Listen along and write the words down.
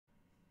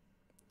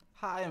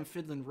Hi, I'm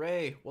Fiddlin'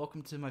 Ray.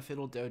 Welcome to my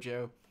Fiddle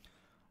Dojo.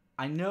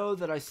 I know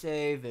that I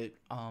say that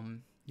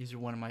these are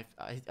one of my.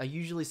 I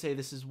usually say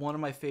this is one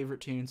of my favorite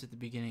tunes at the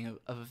beginning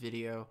of a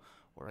video,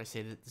 or I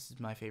say that this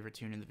is my favorite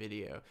tune in the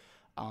video.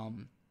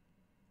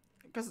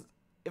 Because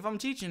if I'm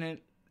teaching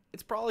it,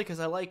 it's probably because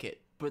I like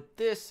it. But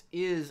this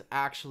is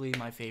actually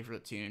my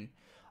favorite tune.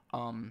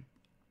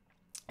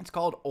 It's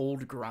called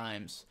Old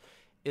Grimes.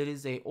 It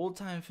is a old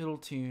time fiddle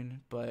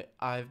tune, but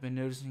I've been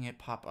noticing it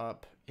pop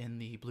up in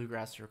the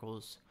bluegrass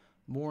circles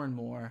more and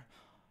more.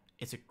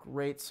 It's a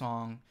great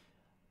song,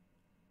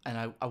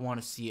 and I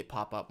want to see it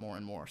pop up more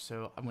and more,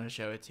 so I'm going to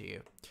show it to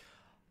you.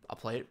 I'll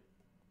play it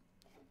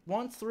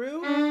once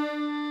through,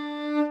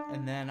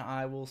 and then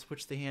I will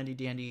switch the handy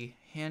dandy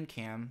hand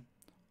cam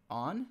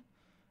on,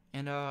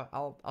 and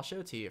I'll show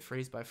it to you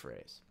phrase by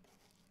phrase.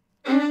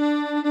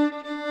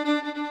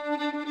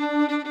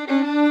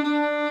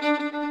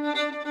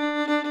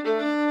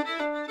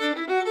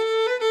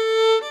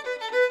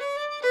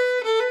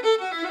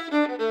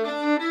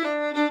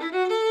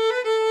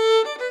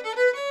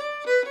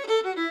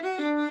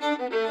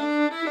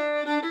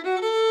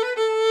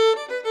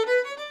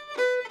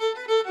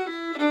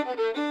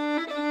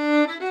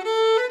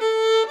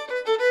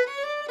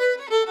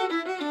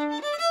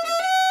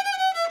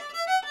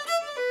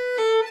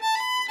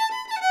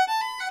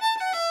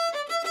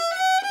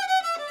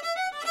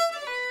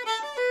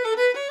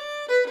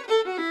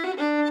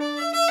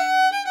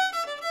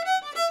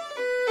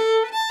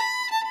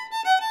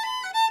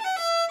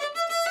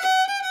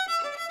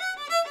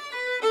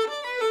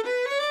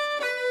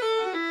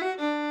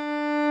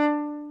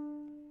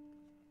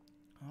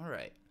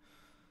 Alright,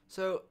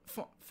 so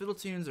fiddle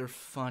tunes are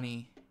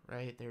funny,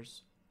 right?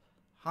 There's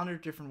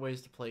 100 different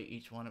ways to play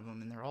each one of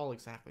them, and they're all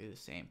exactly the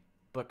same,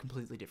 but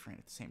completely different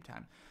at the same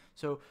time.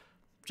 So,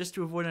 just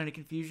to avoid any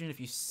confusion, if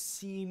you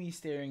see me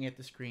staring at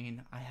the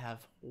screen, I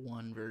have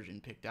one version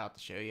picked out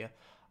to show you,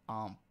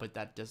 but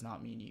that does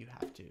not mean you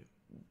have to,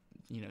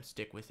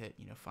 stick with it,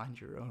 find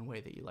your own way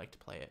that you like to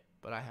play it,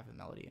 but I have a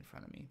melody in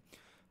front of me.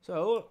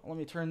 So, let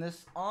me turn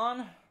this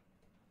on.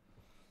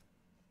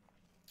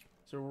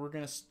 So we're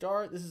going to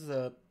start. This is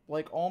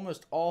like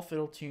almost all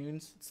fiddle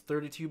tunes. It's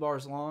 32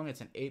 bars long. It's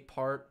an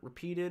 8-part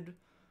repeated,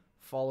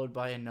 followed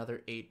by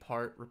another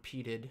 8-part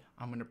repeated.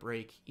 I'm going to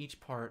break each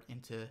part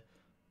into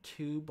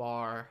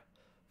 2-bar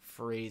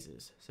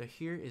phrases. So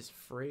here is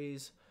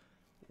phrase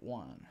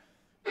 1.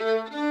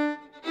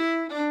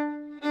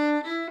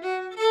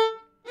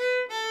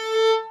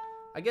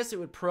 I guess it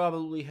would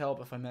probably help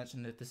if I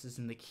mentioned that this is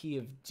in the key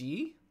of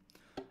D.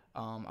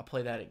 I'll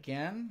play that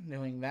again.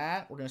 Knowing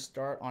that, we're going to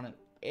start on an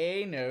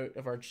A note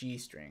of our G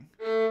string.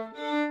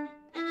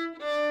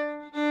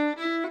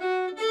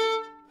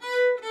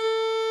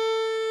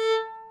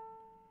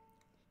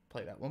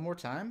 Play that one more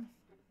time.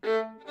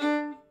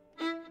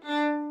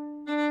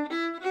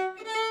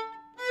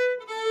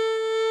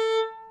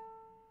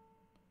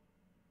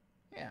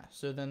 Yeah,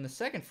 so then the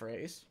second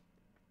phrase.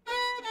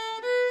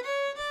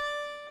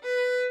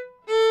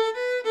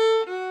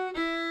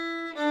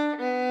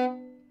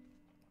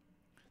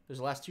 Those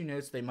last 2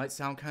 notes, they might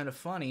sound kind of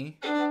funny.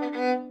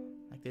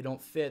 Like they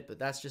don't fit, but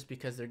that's just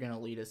because they're going to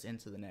lead us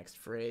into the next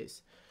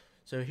phrase.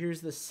 So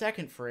here's the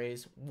second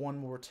phrase one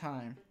more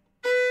time.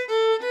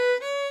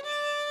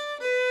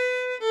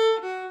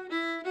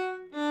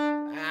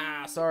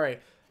 Sorry.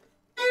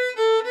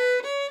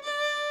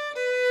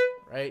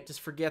 Right?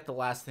 Just forget the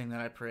last thing that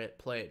I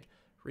played.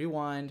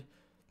 Rewind.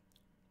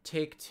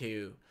 Take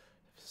 2.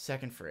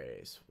 Second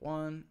phrase.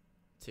 1,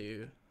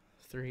 2,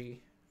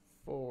 3,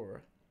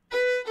 4.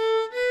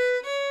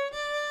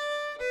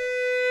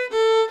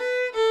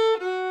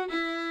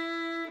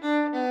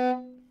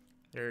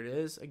 There it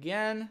is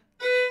again.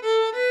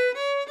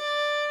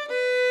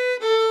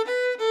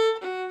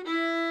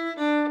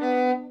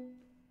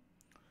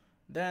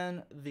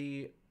 Then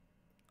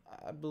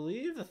I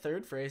believe the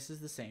third phrase is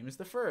the same as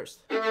the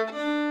first.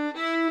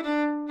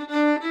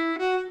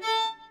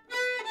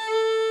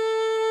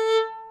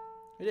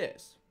 It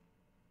is.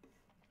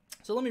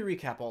 So let me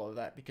recap all of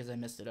that because I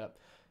messed it up.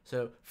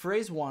 So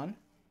phrase 1.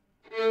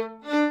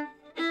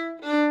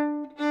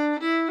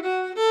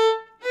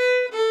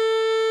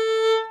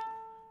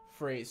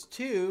 Phrase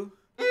 2.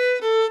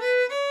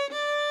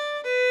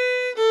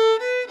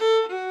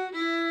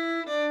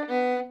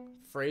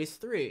 Phrase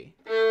 3.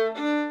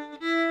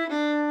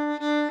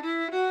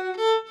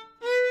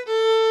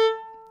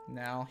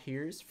 Now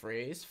here's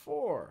phrase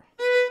 4.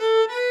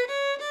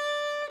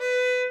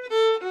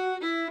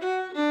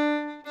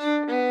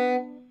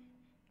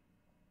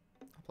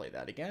 I'll play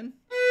that again.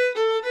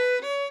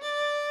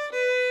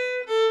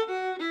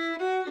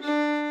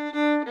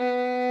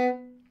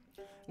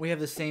 We have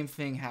the same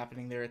thing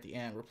happening there at the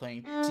end. We're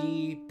playing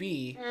D,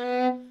 B,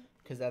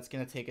 because that's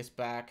going to take us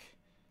back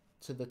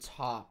to the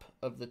top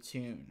of the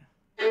tune.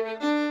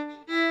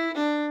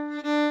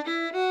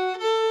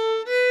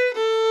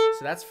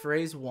 So that's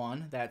phrase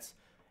 1. That's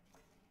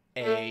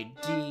A,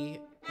 D,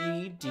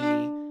 E,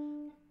 D,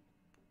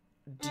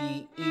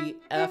 D, E,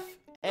 F,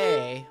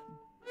 A,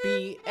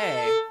 B,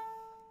 A.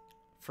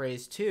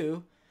 Phrase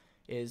 2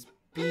 is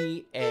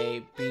B,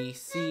 A, B,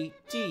 C,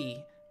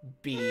 D,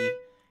 B,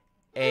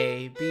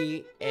 A,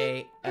 B,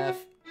 A,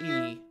 F,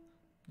 E,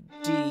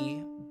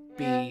 D,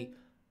 B.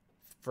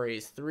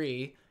 Phrase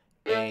 3,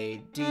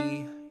 A,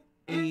 D,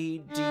 E,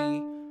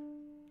 D,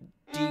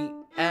 D,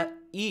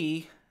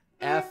 E,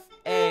 F,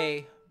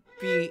 A,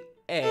 B,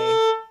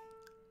 A.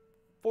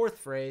 Fourth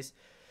phrase,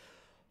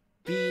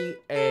 B,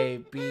 A,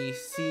 B,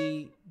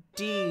 C,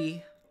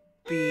 D,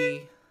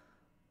 B,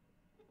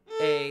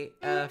 A,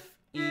 F,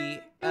 E,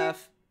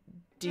 F,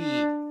 D.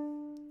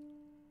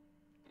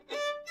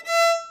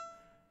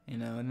 You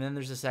know, and then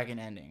there's a second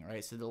ending,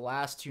 right? So the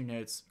last two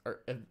notes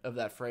of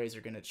that phrase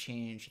are going to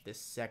change the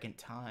second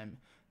time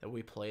that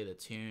we play the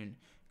tune,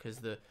 because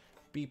the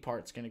B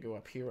part's going to go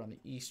up here on the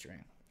E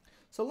string.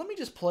 So let me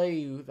just play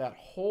you that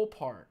whole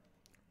part.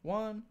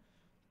 1,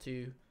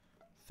 2,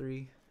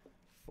 3,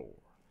 4.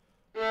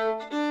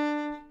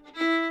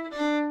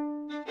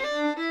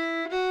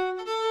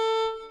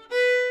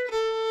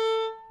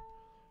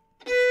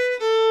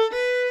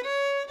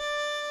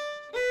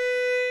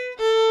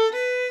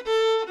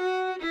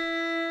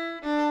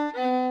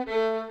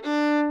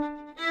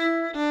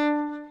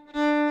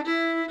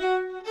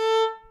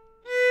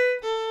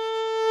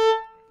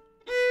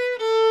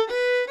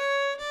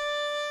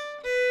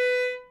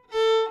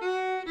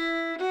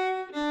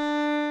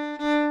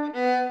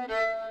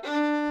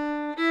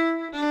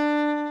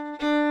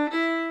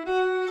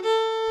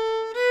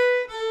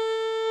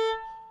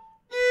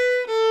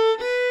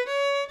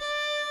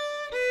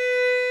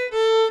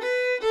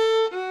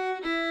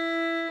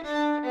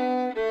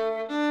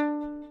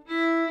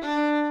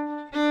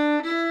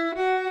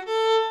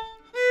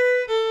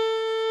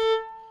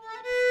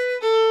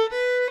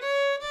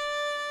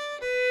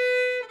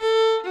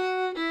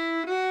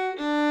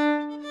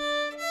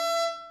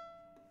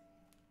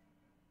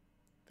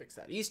 Fix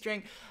that E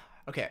string.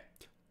 Okay.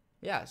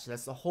 Yeah, so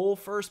that's the whole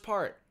first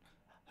part.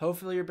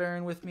 Hopefully you're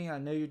bearing with me. I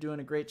know you're doing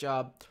a great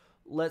job.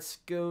 Let's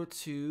go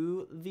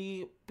to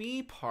the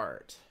B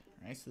part.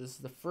 All right, so this is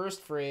the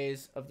first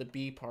phrase of the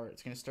B part.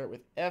 It's going to start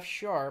with F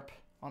sharp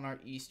on our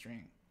E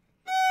string.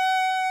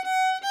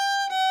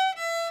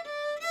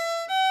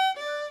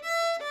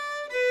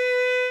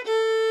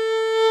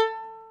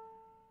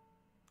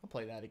 I'll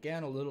play that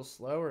again a little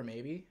slower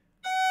maybe.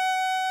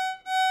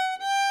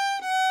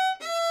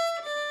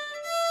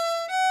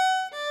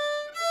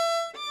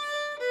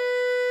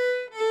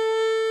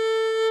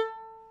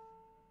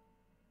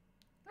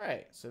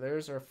 Alright, so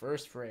there's our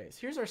first phrase.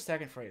 Here's our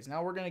second phrase.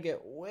 Now we're going to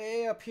get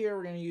way up here.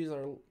 We're going to use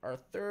our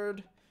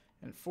third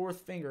and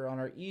fourth finger on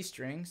our E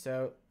string.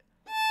 So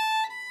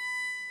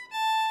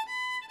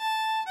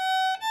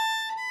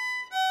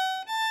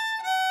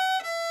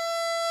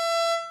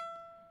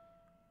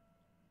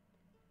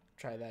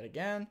try that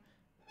again.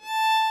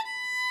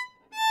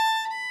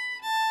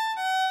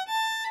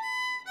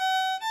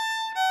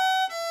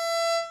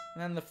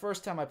 And then the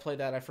first time I played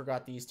that, I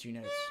forgot these two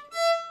notes.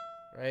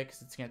 Right,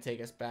 because it's going to take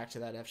us back to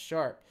that F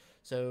sharp.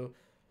 So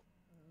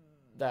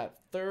that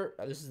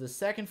this is the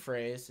second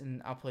phrase,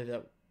 and I'll play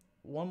that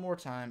one more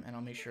time, and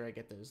I'll make sure I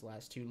get those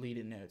last two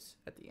lead-in notes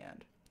at the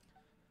end.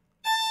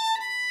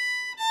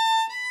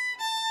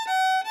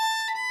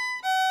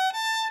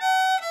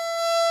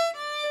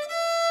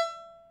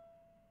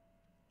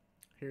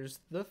 Here's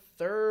the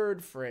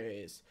third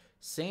phrase,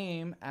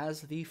 same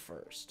as the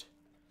first.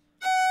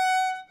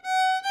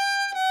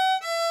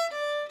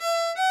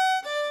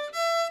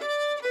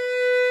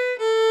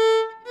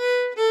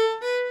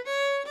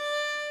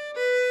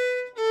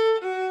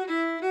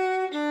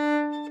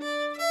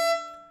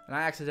 And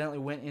I accidentally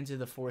went into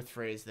the fourth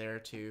phrase there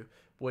too,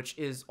 which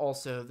is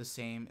also the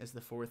same as the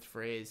fourth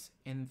phrase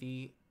in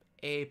the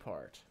A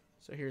part.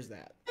 So here's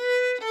that.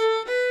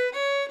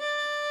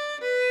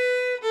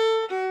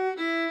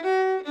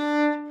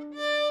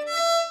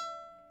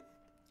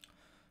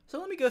 So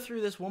let me go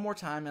through this one more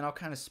time and I'll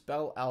kind of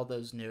spell out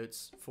those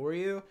notes for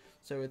you.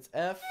 So it's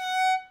F,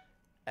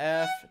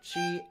 F,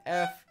 G,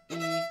 F,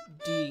 E,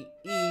 D,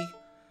 E,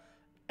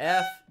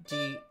 F,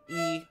 D,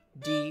 E,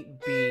 D,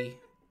 B,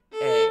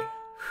 A.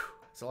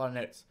 It's a lot of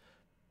notes.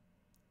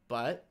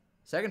 But,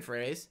 second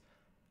phrase,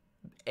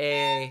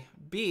 A,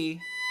 B,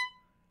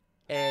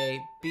 A,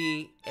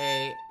 B,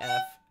 A,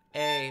 F,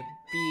 A,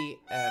 B,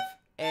 F,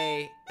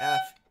 A,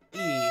 F,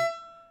 E,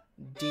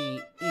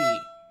 D, E.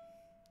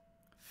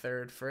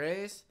 Third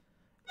phrase,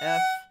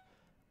 F,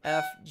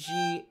 F,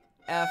 G,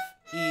 F,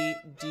 E,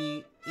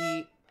 D,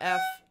 E,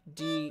 F,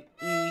 D,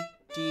 E,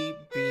 D,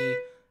 B,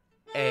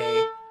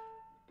 A,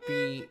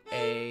 B,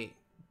 A,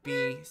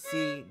 B,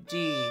 C,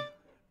 D,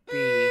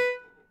 B,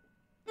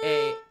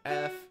 A,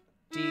 F,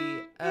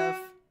 D, F,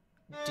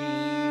 D.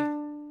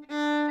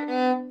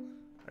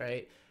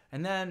 Right?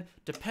 And then,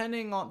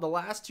 depending on the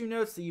last two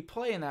notes that you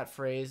play in that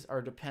phrase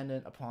are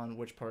dependent upon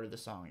which part of the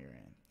song you're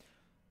in.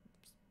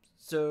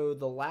 So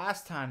the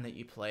last time that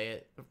you play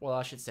it, well,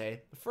 I should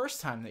say, the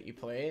first time that you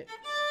play it,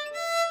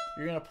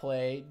 you're going to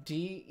play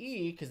D,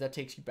 E, because that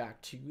takes you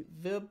back to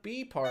the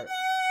B part,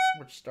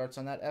 which starts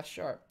on that F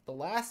sharp. The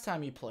last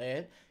time you play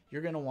it,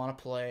 you're going to want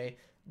to play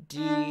D,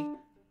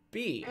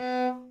 B.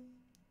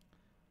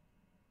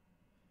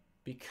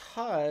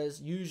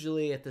 Because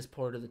usually at this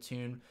part of the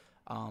tune,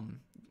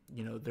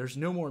 there's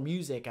no more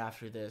music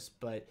after this,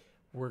 but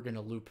we're going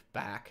to loop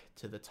back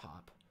to the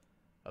top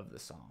of the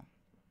song.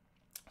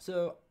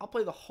 So I'll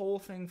play the whole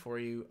thing for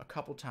you a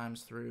couple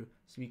times through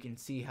so you can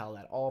see how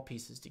that all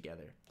pieces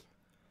together.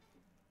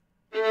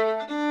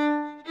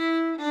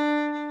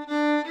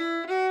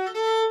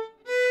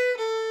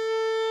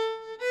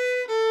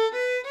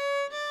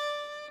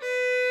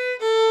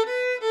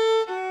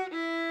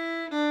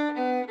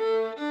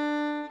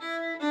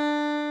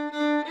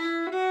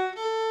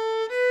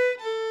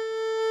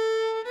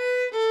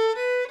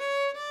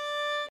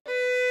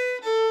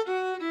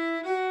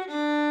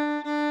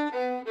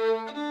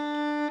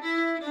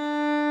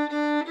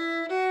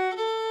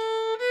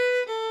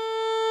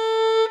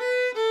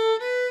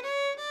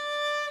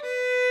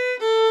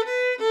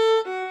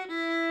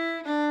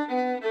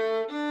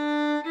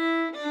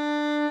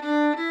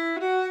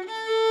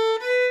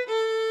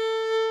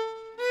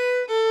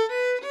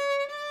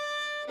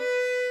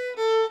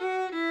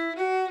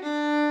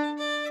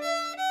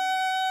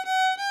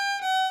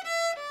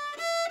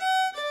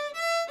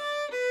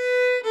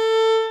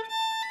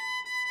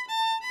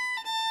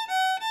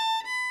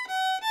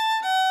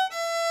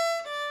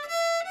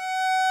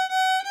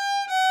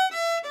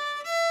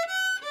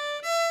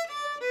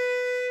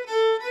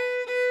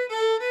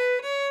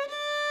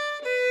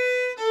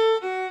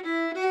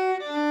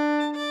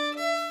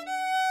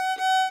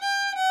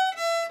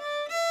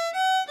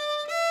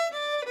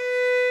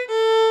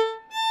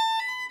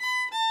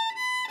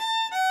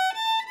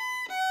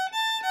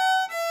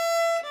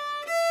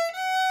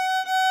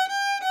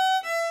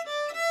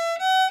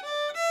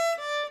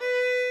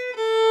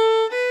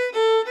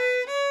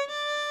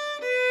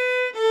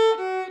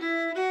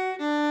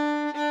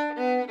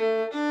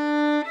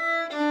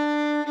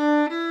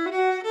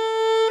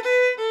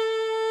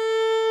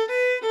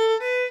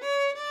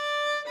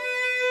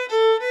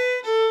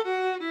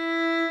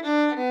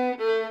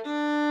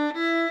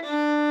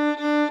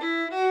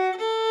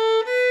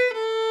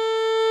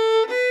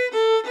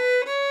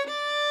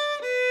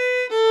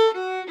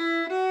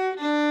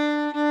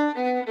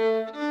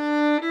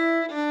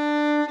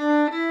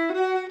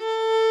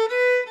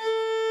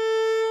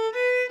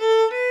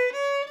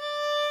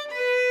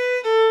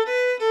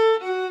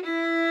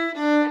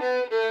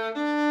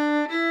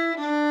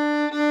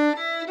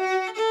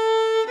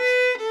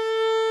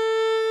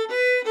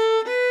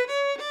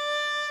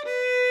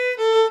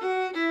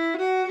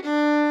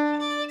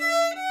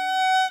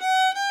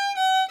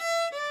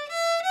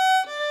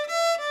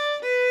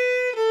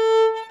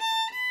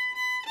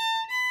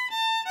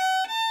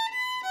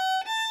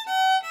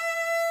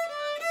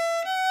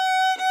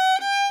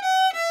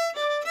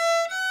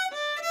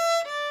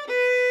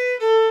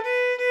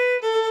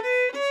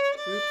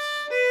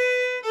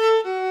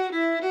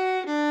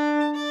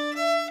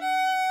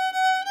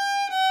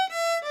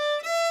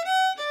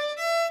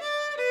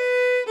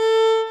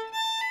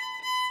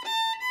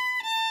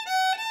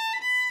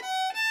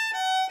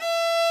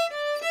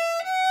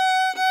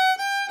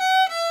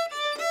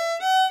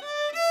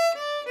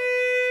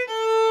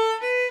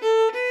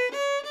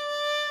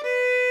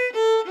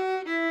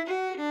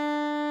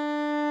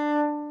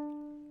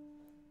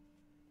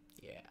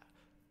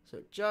 So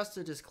just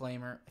a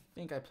disclaimer, I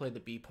think I played the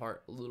B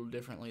part a little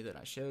differently than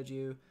I showed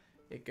you.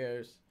 It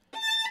goes...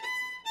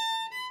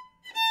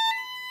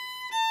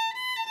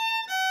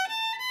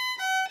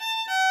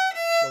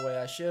 the way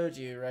I showed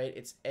you, right?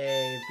 It's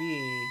A,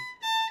 B.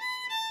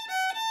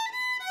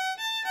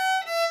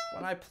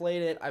 When I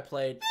played it, I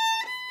played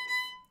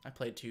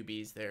two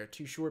Bs there.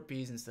 Two short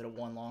Bs instead of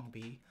one long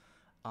B.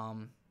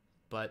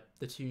 But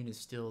the tune is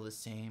still the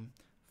same.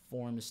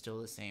 Form is still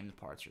the same. The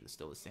parts are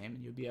still the same.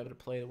 And you'll be able to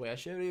play the way I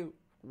showed you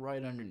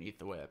right underneath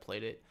the way I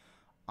played it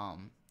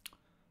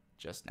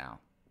just now.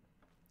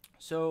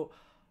 So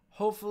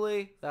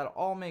hopefully that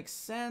all makes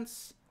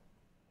sense.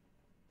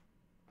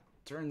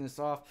 Turn this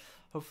off.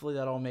 Hopefully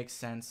that all makes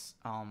sense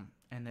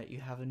and that you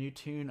have a new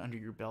tune under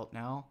your belt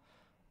now.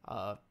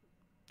 If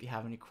you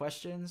have any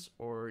questions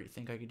or you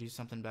think I could do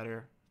something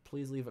better,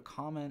 please leave a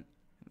comment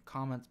in the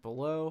comments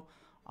below.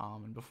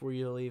 And before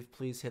you leave,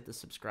 please hit the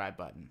subscribe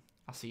button.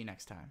 I'll see you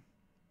next time.